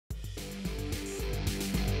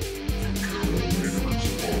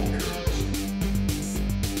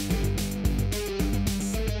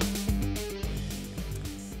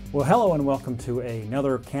Well, hello and welcome to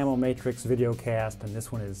another Camo Matrix VideoCast, and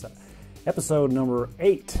this one is episode number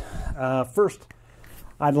 8. First,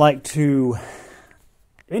 I'd like to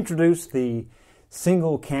introduce the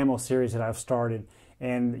Single Camo series that I've started,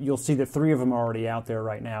 and you'll see that 3 of them are already out there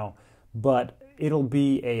right now, but it'll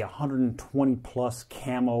be a 120 plus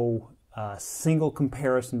camo single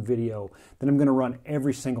comparison video that I'm going to run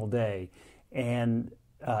every single day, and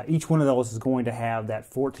each one of those is going to have that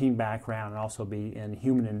 14 background and also be in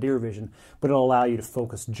human and deer vision, but it'll allow you to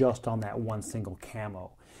focus just on that one single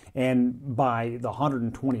camo. And by the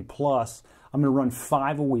 120 plus, I'm going to run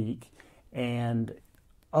 5 a week, and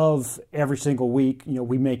of every single week,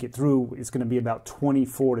 we make it through, it's going to be about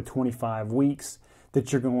 24 to 25 weeks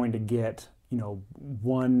that you're going to get,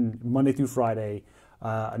 one Monday through Friday,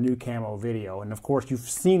 a new camo video. And of course, you've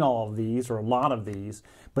seen all of these, or a lot of these,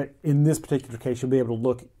 but in this particular case, you'll be able to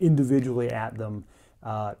look individually at them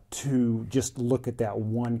to just look at that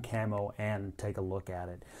one camo and take a look at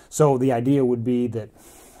it. So the idea would be that,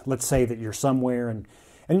 let's say that you're somewhere and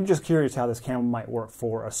you're just curious how this camo might work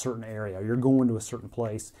for a certain area. You're going to a certain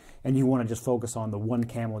place and you want to just focus on the one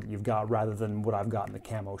camo that you've got rather than what I've got in the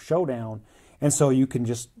Camo Showdown. And so you can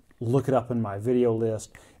just look it up in my video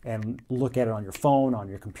list and look at it on your phone, on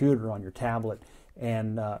your computer, on your tablet,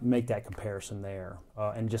 and make that comparison there,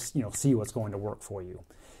 and just see what's going to work for you.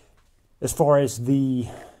 As far as the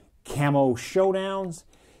Camo Showdowns,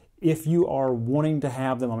 if you are wanting to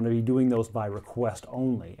have them, I'm going to be doing those by request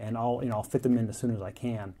only, and I'll fit them in as soon as I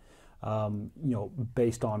can,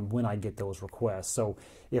 based on when I get those requests. So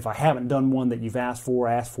if I haven't done one that you've asked for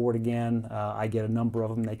it again. I get a number of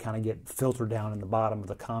them. They kind of get filtered down in the bottom of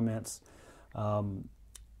the comments.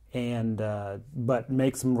 But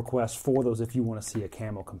make some requests for those if you want to see a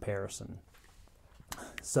camo comparison.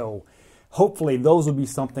 So hopefully those will be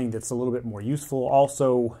something that's a little bit more useful.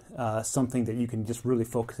 Also something that you can just really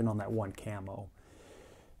focus in on that one camo.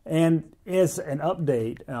 And as an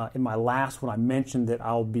update, in my last one I mentioned that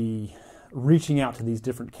I'll be reaching out to these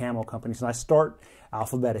different camo companies, and I start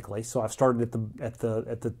alphabetically. So I've started at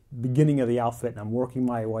the beginning of the alphabet, and I'm working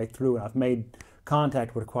my way through, and I've made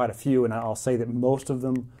contact with quite a few, and I'll say that most of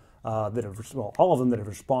them all of them that have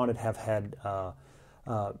responded have had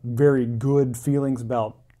very good feelings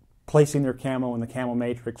about placing their camo in the Camo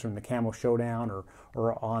Matrix or in the Camo Showdown or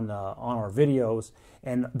on our videos.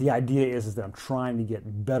 And the idea is that I'm trying to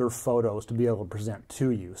get better photos to be able to present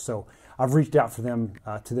to you. So I've reached out to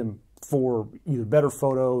them for either better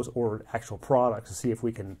photos or actual products to see if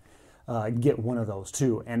we can get one of those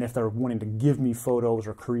too. And if they're wanting to give me photos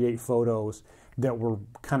or create photos, that we're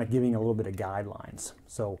kind of giving a little bit of guidelines.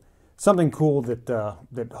 So something cool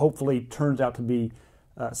that hopefully turns out to be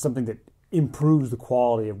something that improves the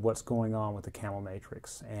quality of what's going on with the Camo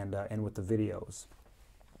Matrix and with the videos.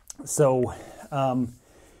 So, how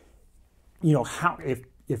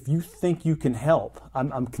if you think you can help,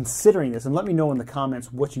 I'm considering this, and let me know in the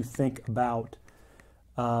comments what you think about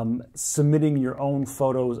submitting your own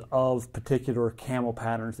photos of particular camo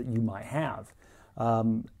patterns that you might have.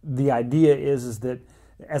 The idea is that,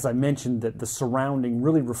 as I mentioned, that the surrounding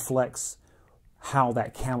really reflects how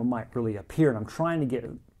that camo might really appear, and I'm trying to get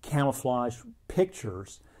camouflage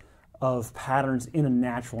pictures of patterns in a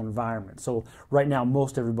natural environment. So right now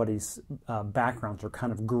most everybody's backgrounds are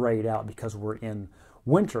kind of grayed out because we're in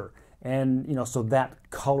winter, and so that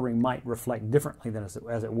coloring might reflect differently than as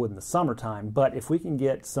it would in the summertime. But if we can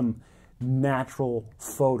get some natural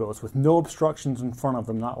photos with no obstructions in front of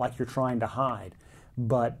them, not like you're trying to hide,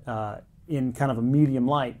 but in kind of a medium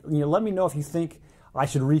light, let me know if you think I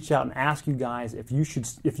should reach out and ask you guys if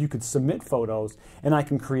you could submit photos, and I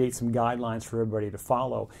can create some guidelines for everybody to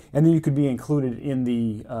follow. And then you could be included in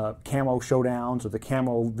the Camo Showdowns or the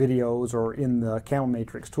Camo videos or in the Camo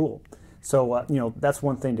Matrix tool. So that's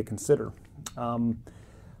one thing to consider.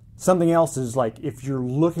 Something else is, like, if you're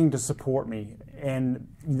looking to support me, and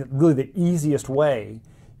really the easiest way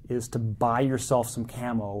is to buy yourself some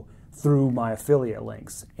camo through my affiliate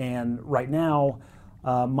links. And right now,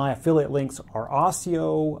 my affiliate links are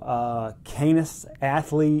Asio, Canis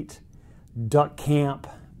Athlete, Duck Camp,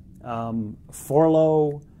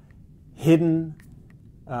 Forloh, Hidden,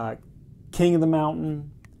 King of the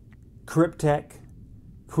Mountain, Kryptek,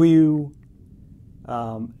 Kuiu,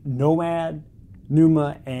 Nomad,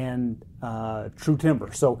 Pnuma, and True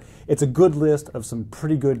Timber. So it's a good list of some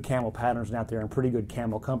pretty good camo patterns out there and pretty good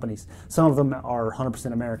camo companies. Some of them are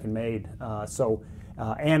 100% American made.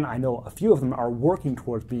 And I know a few of them are working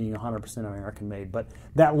towards being 100% American made, but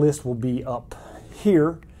that list will be up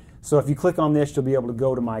here. So if you click on this, you'll be able to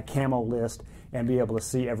go to my camo list and be able to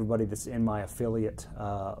see everybody that's in my affiliate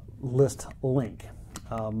list link.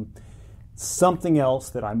 something else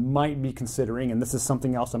that I might be considering, and this is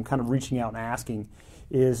something else I'm kind of reaching out and asking,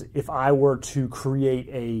 is if I were to create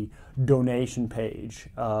a donation page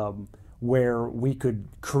where we could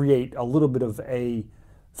create a little bit of a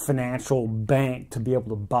financial bank to be able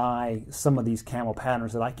to buy some of these camo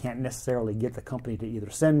patterns that I can't necessarily get the company to either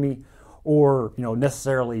send me, or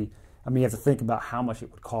necessarily, I mean, you have to think about how much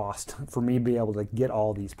it would cost for me to be able to get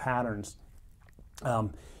all these patterns.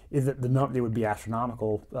 It would be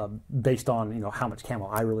astronomical based on how much camo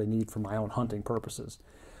I really need for my own hunting purposes.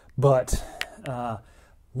 But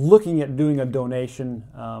looking at doing a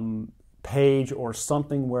donation page or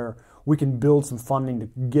something where we can build some funding to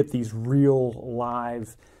get these real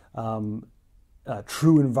live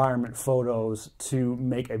true environment photos to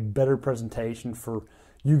make a better presentation for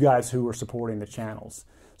you guys who are supporting the channels.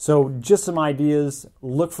 So just some ideas.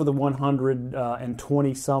 Look for the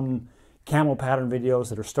 120 some camo pattern videos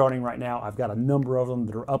that are starting right now. I've got a number of them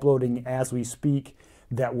that are uploading as we speak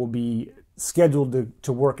that will be scheduled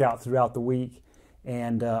to work out throughout the week.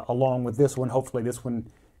 And along with this one, hopefully this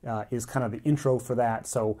one is kind of the intro for that.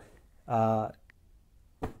 So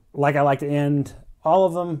like I like to end all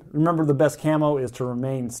of them, remember the best camo is to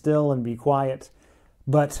remain still and be quiet.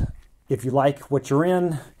 But if you like what you're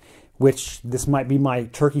in, which this might be my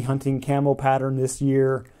turkey hunting camo pattern this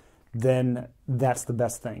year, then that's the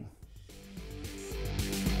best thing.